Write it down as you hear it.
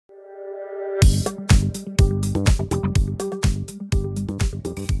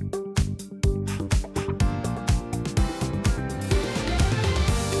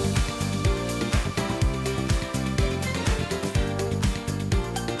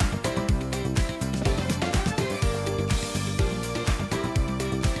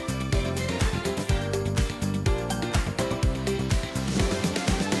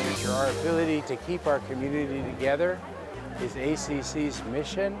way to keep our community together is ACC's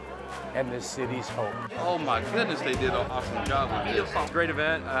mission and the city's hope. Oh my goodness, they did an awesome job with this. Great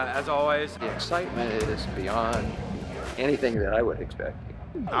event, as always. The excitement is beyond anything that I would expect.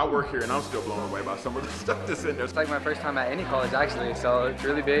 I work here and I'm still blown away by some of the stuff that's in there. It's like my first time at any college actually, so it's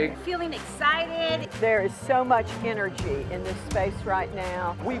really big. Feeling excited. There is so much energy in this space right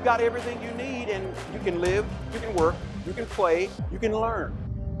now. We've got everything you need, and you can live, you can work, you can play, you can learn.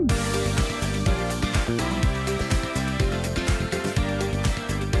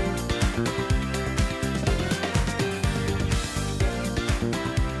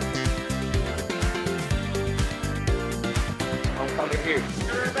 Homecoming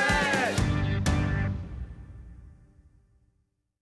here.